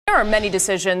are many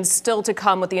decisions still to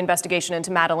come with the investigation into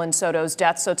Madeline Soto's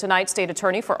death. So tonight, State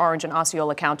Attorney for Orange and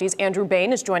Osceola counties, Andrew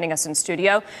Bain, is joining us in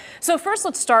studio. So first,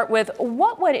 let's start with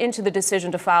what went into the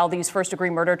decision to file these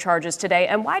first-degree murder charges today,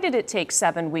 and why did it take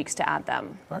 7 weeks to add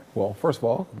them? All right. Well, first of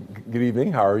all, good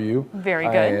evening. How are you? Very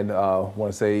good. And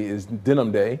want to say it's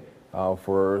Denim Day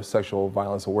for Sexual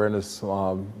Violence Awareness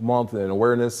Month and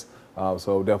awareness.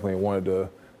 So definitely wanted to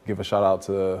give a shout out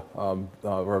to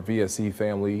our VSC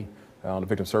family, the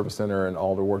Victim Service Center, and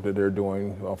all the work that they're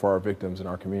doing for our victims in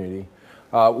our community.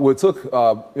 It took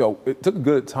a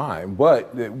good time, but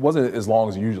it wasn't as long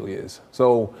as it usually is.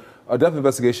 So a death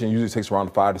investigation usually takes around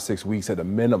 5 to 6 weeks at a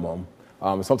minimum.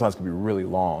 Sometimes it can be really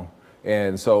long.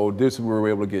 And so this we were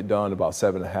able to get done about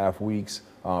 7.5 weeks.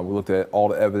 We looked at all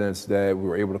the evidence that we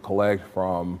were able to collect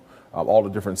from all the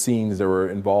different scenes that were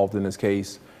involved in this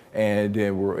case. And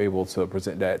then we were able to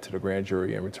present that to the grand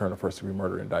jury and return a first-degree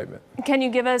murder indictment. Can you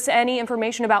give us any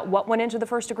information about what went into the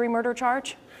first-degree murder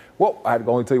charge? Well, I can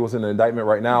only tell you what's in the indictment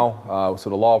right now. So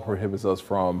the law prohibits us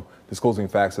from disclosing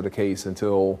facts of the case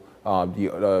until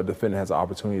the defendant has an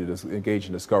opportunity to engage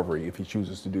in discovery if he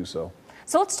chooses to do so.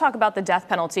 So let's talk about the death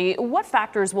penalty. What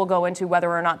factors will go into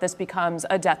whether or not this becomes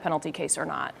a death penalty case or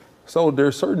not? So there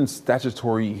are certain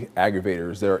statutory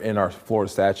aggravators that are in our Florida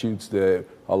statutes that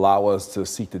allow us to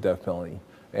seek the death penalty.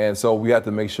 And so we have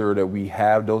to make sure that we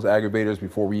have those aggravators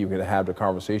before we even have the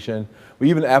conversation. But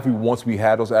even once we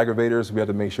have those aggravators, we have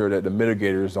to make sure that the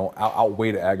mitigators don't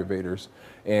outweigh the aggravators.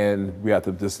 And we have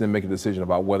to just then make a decision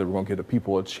about whether we're going to give the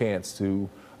people a chance to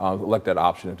elect that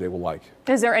option if they would like.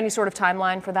 Is there any sort of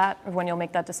timeline for that, of when you'll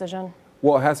make that decision?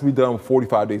 Well, it has to be done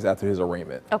 45 days after his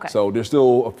arraignment. Okay. So there's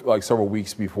still like several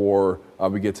weeks before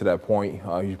we get to that point.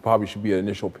 He probably should be at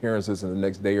initial appearances in the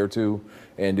next day or two,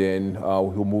 and then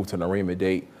he'll move to an arraignment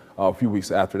date a few weeks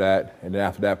after that. And then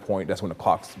after that point, that's when the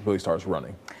clock really starts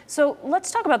running. So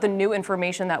let's talk about the new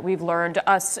information that we've learned,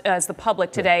 us as the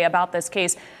public today, about this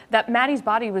case, that Maddie's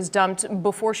body was dumped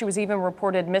before she was even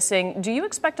reported missing. Do you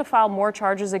expect to file more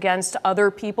charges against other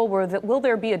people? Will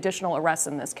there be additional arrests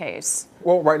in this case?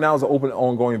 Well, right now it's an open,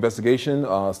 ongoing investigation.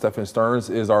 Stephan Sterns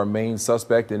is our main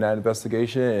suspect in that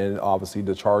investigation, and obviously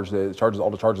all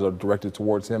the charges are directed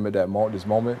towards him at this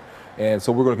moment. And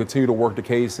so we're going to continue to work the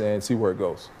case and see where it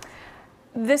goes.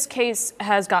 This case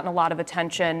has gotten a lot of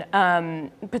attention,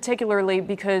 particularly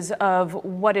because of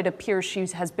what it appears she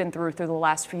has been through the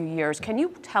last few years. Can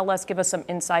you give us some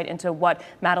insight into what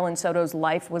Madeline Soto's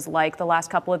life was like the last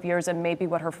couple of years, and maybe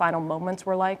what her final moments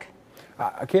were like?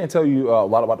 I can't tell you a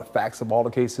lot about the facts of all the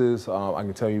cases. I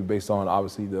can tell you based on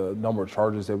obviously the number of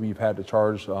charges that we've had to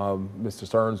charge Mr.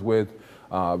 Sterns with.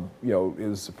 It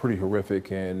was pretty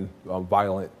horrific and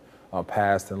violent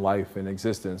past and life and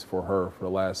existence for her for the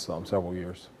last several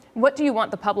years. What do you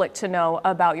want the public to know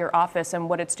about your office and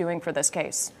what it's doing for this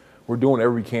case? We're doing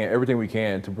everything we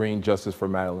can to bring justice for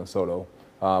Madeline Soto,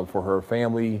 for her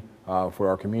family, for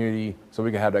our community, so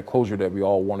we can have that closure that we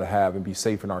all want to have and be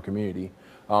safe in our community.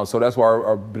 So that's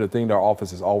why the thing that our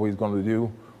office is always going to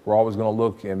do. We're always going to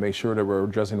look and make sure that we're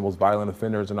addressing the most violent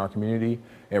offenders in our community,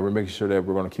 and we're making sure that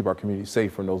we're going to keep our community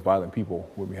safe from those violent people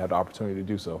when we have the opportunity to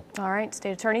do so. All right,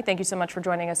 State Attorney, thank you so much for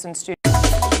joining us in studio.